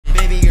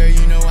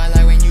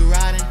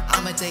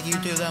you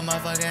to the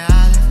motherfucking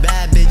island.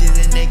 Bad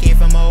bitches and they came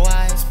from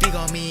Hawaii. Speak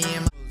on me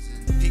and my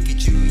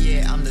Pikachu,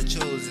 yeah, I'm the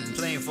chosen.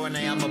 Playing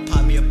Fortnite, I'ma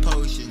pop me a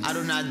potion. I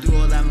do not do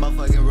all that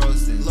motherfucking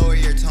roasting. Lower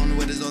your tone,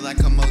 what is all that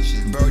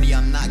commotion? Brody,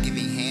 I'm not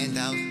giving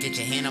handouts. Get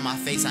your hand on my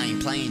face, I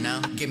ain't playing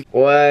now. Give me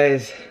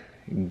What's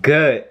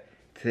good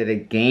to the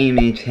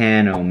gaming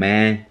channel,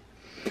 man?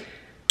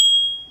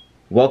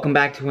 Welcome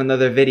back to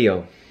another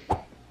video.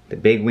 The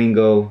Big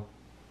Wingo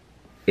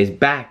is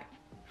back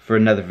for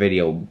another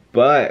video,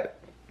 but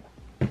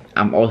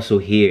I'm also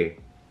here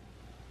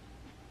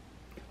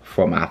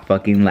for my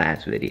fucking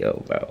last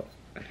video, bro.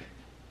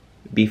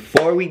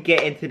 Before we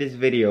get into this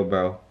video,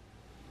 bro,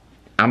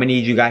 I'm gonna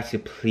need you guys to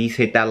please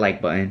hit that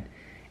like button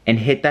and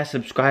hit that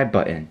subscribe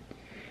button.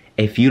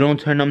 If you don't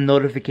turn them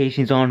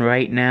notifications on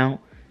right now,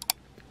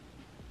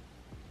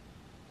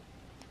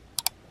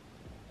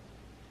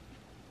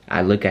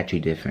 I look at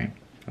you different.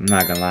 I'm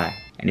not gonna lie.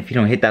 And if you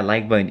don't hit that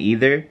like button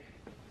either,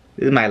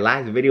 this is my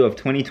last video of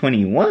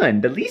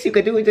 2021. The least you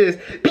could do is just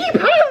be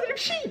positive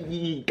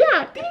shit.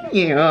 God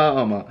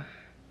damn.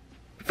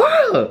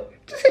 Fuck.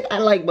 Just hit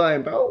that like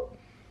button, bro.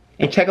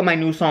 And check out my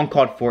new song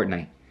called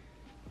Fortnite.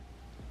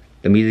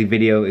 The music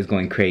video is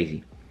going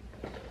crazy.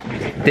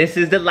 This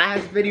is the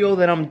last video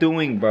that I'm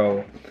doing,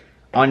 bro,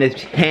 on this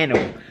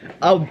channel.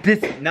 Oh,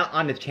 not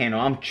on this channel,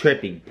 I'm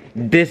tripping.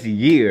 This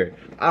year,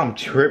 I'm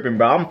tripping,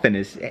 bro.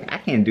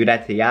 I can't do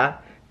that to y'all.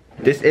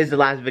 This is the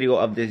last video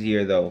of this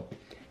year, though.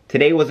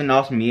 Today was an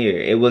awesome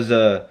year. It was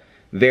a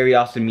very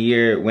awesome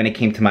year when it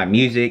came to my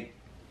music.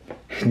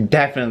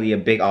 Definitely a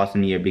big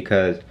awesome year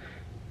because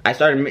I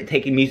started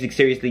taking music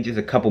seriously just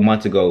a couple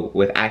months ago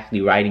with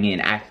actually writing it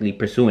and actually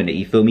pursuing it,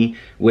 you feel me?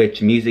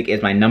 Which music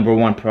is my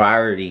 #1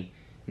 priority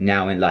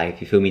now in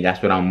life, you feel me?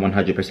 That's what I'm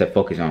 100%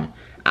 focused on.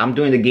 I'm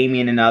doing the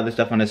gaming and the other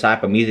stuff on the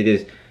side, but music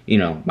is, you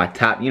know, my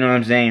top, you know what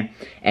I'm saying?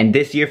 And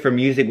this year for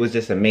music was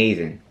just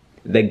amazing.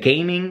 The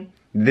gaming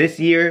this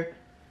year,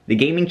 the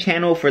gaming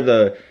channel for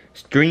the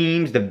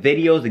streams, the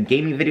videos, the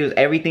gaming videos,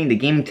 everything, the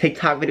gaming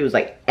TikTok videos,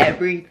 like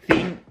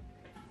everything,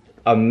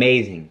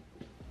 amazing.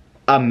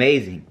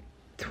 Amazing.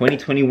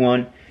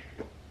 2021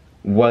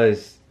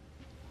 was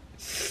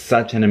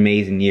such an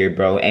amazing year,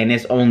 bro, and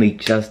it's only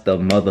just the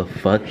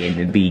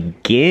motherfucking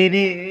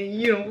beginning.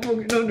 You don't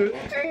fucking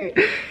understand.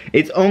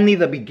 It's only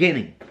the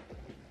beginning.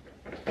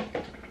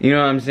 You know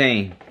what I'm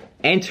saying?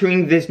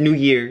 Entering this new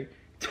year,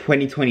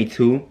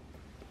 2022,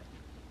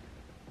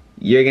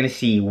 you're gonna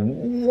see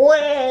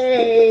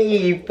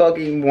way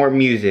fucking more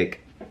music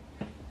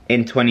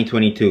in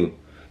 2022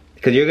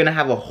 because you're gonna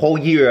have a whole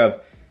year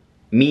of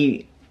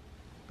me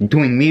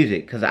doing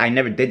music, because I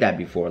never did that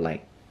before.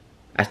 Like,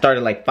 I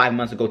started like 5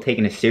 months ago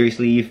taking it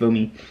seriously, you feel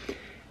me?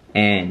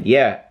 And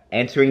yeah,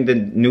 entering the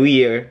new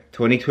year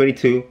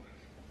 2022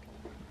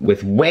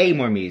 with way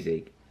more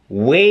music,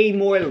 way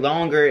more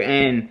longer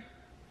and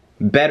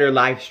better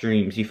live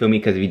streams, you feel me?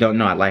 Because if you don't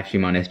know, I live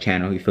stream on this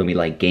channel, you feel me,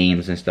 like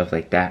games and stuff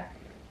like that.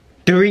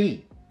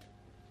 3,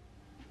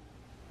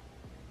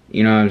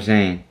 you know what I'm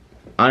saying?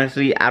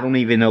 Honestly, I don't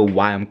even know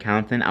why I'm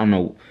counting. I don't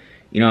know.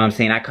 You know what I'm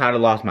saying? I kind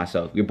of lost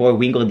myself. Your boy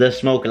Wingo does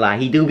smoke a lot.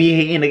 He do be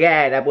hitting the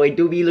gas. That boy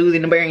do be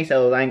losing the brain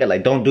cells. I ain't gonna,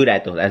 like, don't do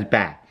that though. That's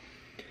bad.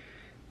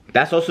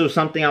 That's also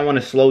something I want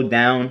to slow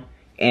down.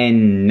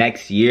 And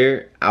next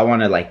year, I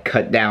want to like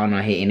cut down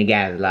on hitting the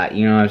gas a lot.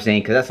 You know what I'm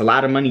saying? Because that's a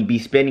lot of money be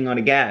spending on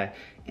the gas.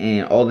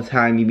 And all the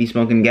time you be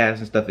smoking gas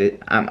and stuff.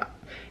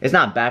 It's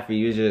not bad for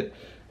you. It's just,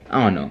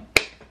 I don't know.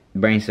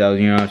 Brain cells,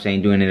 you know what I'm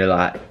saying? Doing it a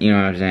lot. You know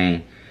what I'm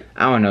saying?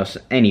 I don't know.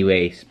 So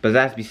anyways, but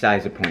that's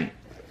besides the point.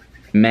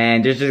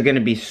 Man, there's just gonna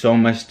be so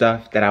much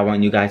stuff that I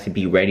want you guys to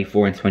be ready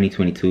for in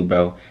 2022,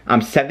 bro.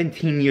 I'm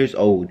 17 years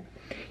old,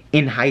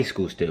 in high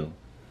school still.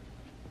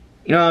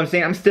 You know what I'm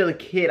saying? I'm still a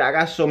kid. I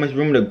got so much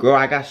room to grow.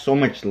 I got so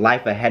much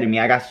life ahead of me.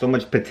 I got so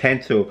much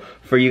potential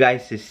for you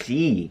guys to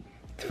see,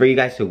 for you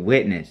guys to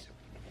witness.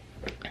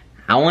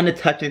 I want to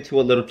touch into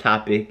a little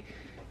topic,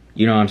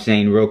 you know what I'm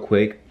saying, real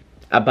quick,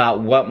 about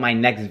what my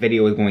next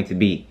video is going to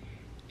be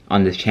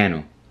on this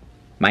channel.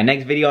 My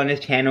next video on this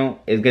channel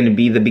is going to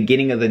be the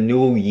beginning of the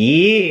new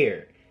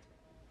year.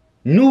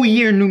 New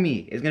year, new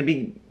me. It's going to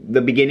be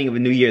the beginning of a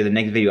new year, the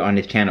next video on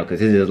this channel. Because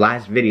this is the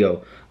last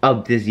video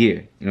of this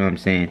year. You know what I'm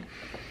saying?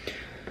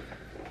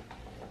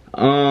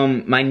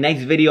 My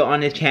next video on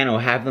this channel,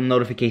 have the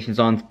notifications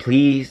on,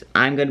 please.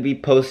 I'm going to be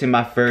posting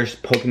my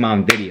first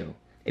Pokemon video.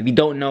 If you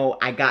don't know,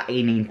 I got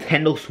a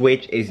Nintendo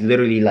Switch. It's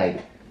literally like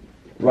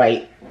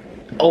right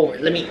over.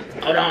 Let me,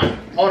 hold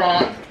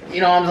on. You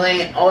know what I'm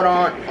saying? Hold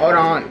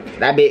on.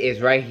 That bit is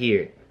right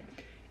here.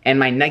 And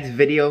my next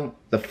video,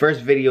 the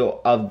first video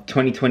of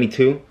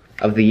 2022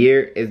 of the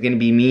year, is gonna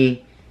be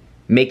me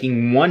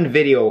making one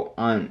video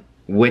on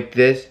with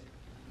this,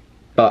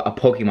 but a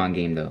Pokemon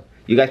game though.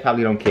 You guys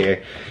probably don't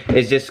care.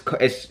 It's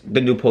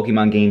the new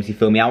Pokemon games, you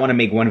feel me? I wanna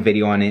make one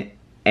video on it.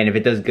 And if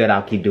it does good,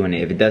 I'll keep doing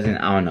it. If it doesn't,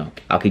 I don't know.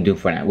 I'll keep doing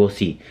Fortnite. We'll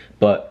see.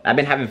 But I've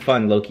been having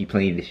fun low-key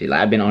playing this shit. Like,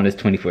 I've been on this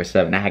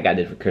 24/7. I got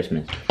this for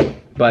Christmas.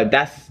 But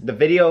that's the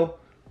video,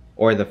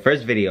 or the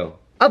first video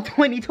of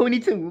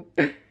 2022.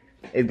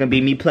 It's gonna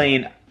be me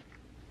playing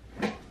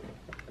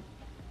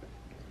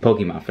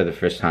Pokemon for the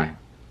first time.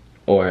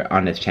 Or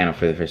on this channel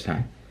for the first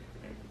time.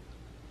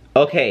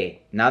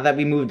 Okay, now that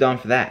we moved on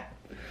for that.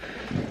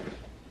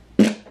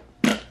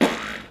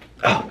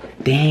 Oh,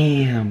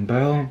 damn,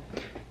 bro.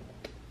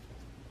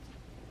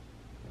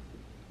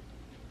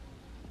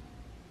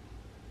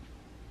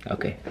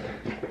 Okay.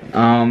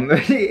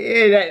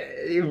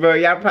 Bro,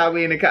 y'all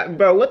probably in the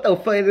bro, what the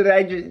fuck did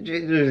I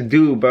just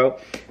do, bro?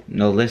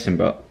 No, listen,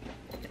 bro.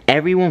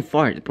 Everyone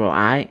farts, bro.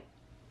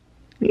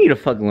 You need to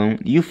fuck alone.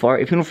 You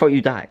fart. If you don't fart,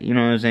 you die. You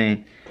know what I'm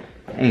saying?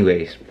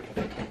 Anyways.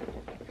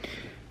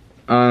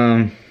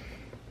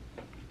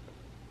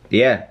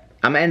 Yeah.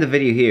 I'm gonna end the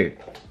video here.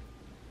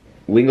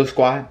 Wingo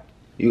Squad,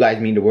 you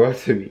guys mean the world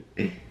to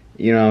me.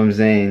 You know what I'm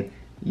saying?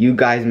 You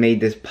guys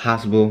made this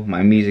possible,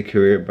 my music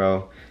career,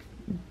 bro.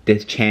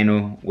 This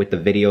channel with the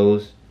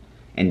videos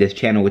and this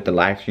channel with the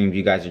live streams,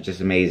 you guys are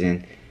just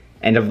amazing.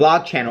 And the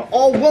vlog channel.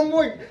 Oh, one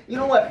more. You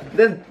know what?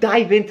 Let's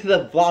dive into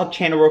the vlog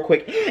channel real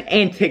quick.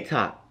 And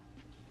TikTok.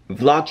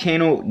 Vlog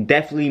channel,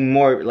 definitely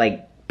more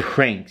like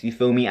pranks. You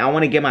feel me? I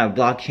want to get my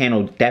vlog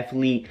channel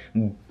definitely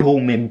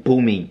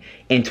booming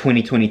in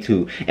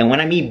 2022. And when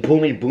I mean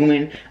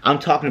booming, I'm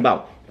talking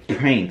about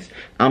pranks.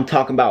 I'm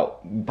talking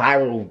about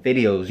viral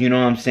videos. You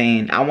know what I'm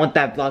saying? I want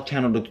that vlog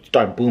channel to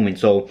start booming.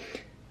 So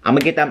I'm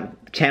gonna get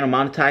that channel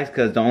monetized,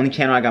 because the only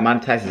channel I got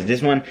monetized is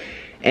this one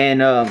and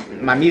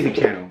my music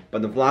channel.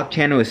 But the vlog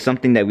channel is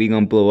something that we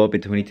gonna blow up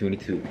in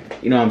 2022.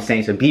 You know what I'm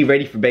saying? So be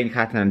ready for banging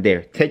content on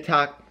there.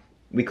 TikTok,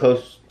 we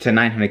close to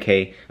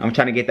 900K. I'm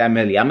trying to get that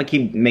milli. I'm gonna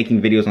keep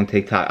making videos on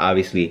TikTok,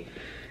 obviously,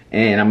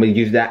 and I'm gonna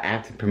use that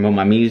app to promote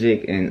my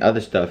music and other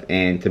stuff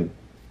and to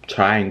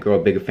try and grow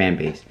a bigger fan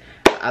base.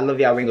 I love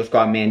y'all, Wingo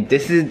Squad, man.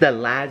 This is the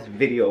last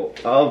video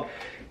of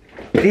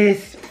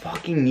this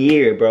fucking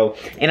year, bro.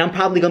 And I'm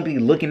probably gonna be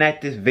looking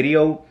at this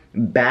video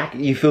back,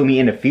 you feel me,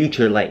 in the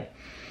future, like,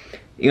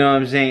 you know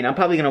what I'm saying? I'm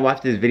probably gonna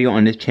watch this video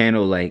on this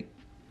channel, like,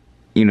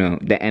 you know,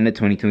 the end of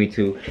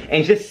 2022,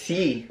 and just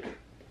see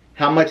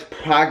how much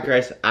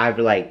progress I've,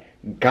 like,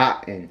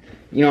 gotten.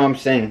 You know what I'm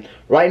saying?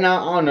 Right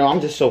now, I don't know,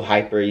 I'm just so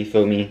hyper, you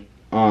feel me?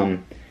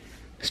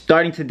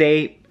 Starting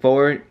today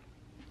forward,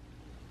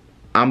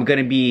 I'm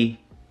gonna be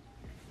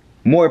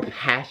more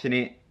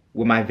passionate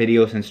with my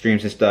videos and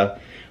streams and stuff.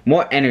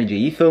 More energy,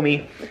 you feel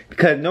me?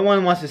 Because no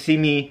one wants to see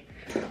me,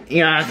 you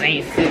know what I'm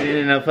saying, sitting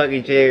in a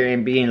fucking chair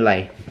and being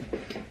like,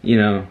 you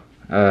know,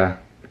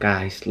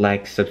 guys,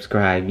 like,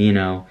 subscribe, you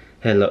know,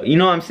 hello. You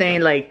know what I'm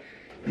saying? Like,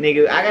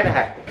 nigga, I gotta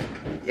have,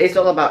 it's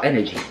all about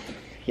energy.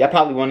 Y'all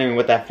probably wondering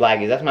what that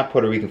flag is. That's my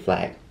Puerto Rican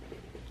flag.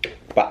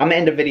 But I'm gonna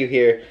end the video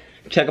here.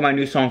 Check out my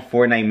new song,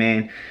 Fortnite,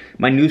 man.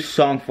 My new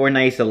song,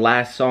 Fortnite, is the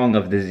last song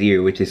of this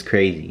year, which is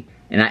crazy.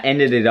 And I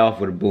ended it off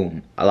with a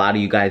boom. A lot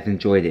of you guys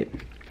enjoyed it.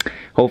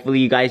 Hopefully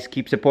you guys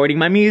keep supporting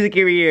my music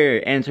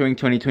career entering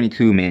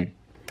 2022, man.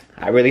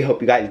 I really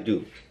hope you guys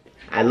do.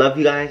 I love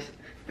you guys.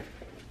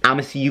 I'm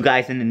gonna see you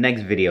guys in the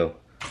next video.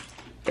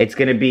 It's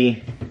gonna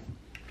be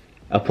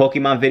a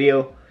Pokemon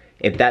video.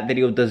 If that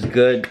video does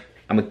good,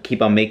 I'm gonna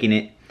keep on making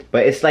it.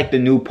 But it's like the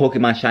new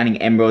Pokemon Shining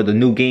Emerald, the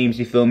new games,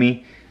 you feel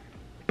me?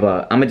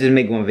 But I'm gonna just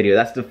make one video.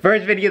 That's the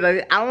first video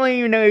that I don't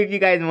even know if you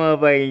guys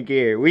motherfucking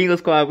care. Wingo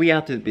Squad, we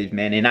out this bitch,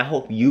 man. And I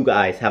hope you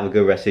guys have a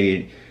good rest of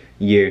your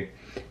year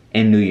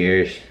and New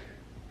Year's.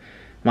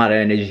 I'm out of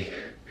energy.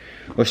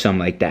 Or something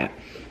like that.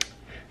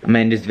 I'm gonna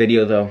end this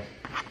video though.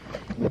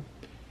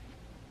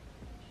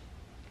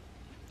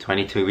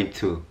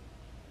 2022.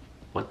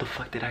 What the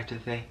fuck did I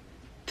just say?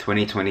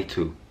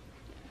 2022.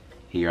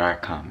 Here I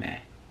come, man.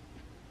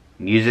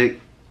 Music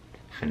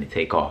finna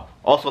take off.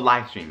 Also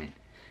live streaming,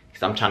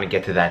 because I'm trying to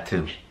get to that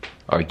too.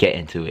 Or get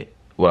into it.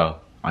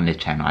 Well, on this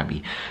channel I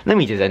be. Let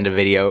me just end the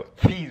video.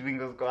 Peace,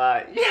 Wingo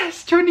Squad.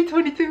 Yes,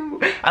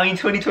 2022. I mean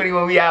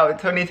 2021, we out.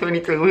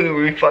 2022,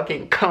 we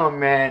fucking come,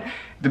 man.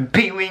 The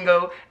beat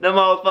Wingo, the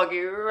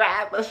motherfucking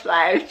rapper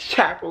slash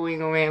chopper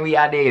Wingo, man. We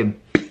out there,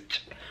 bitch.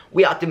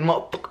 We out there,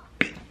 motherfucker.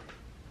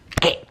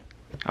 Hey.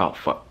 Oh,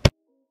 fuck.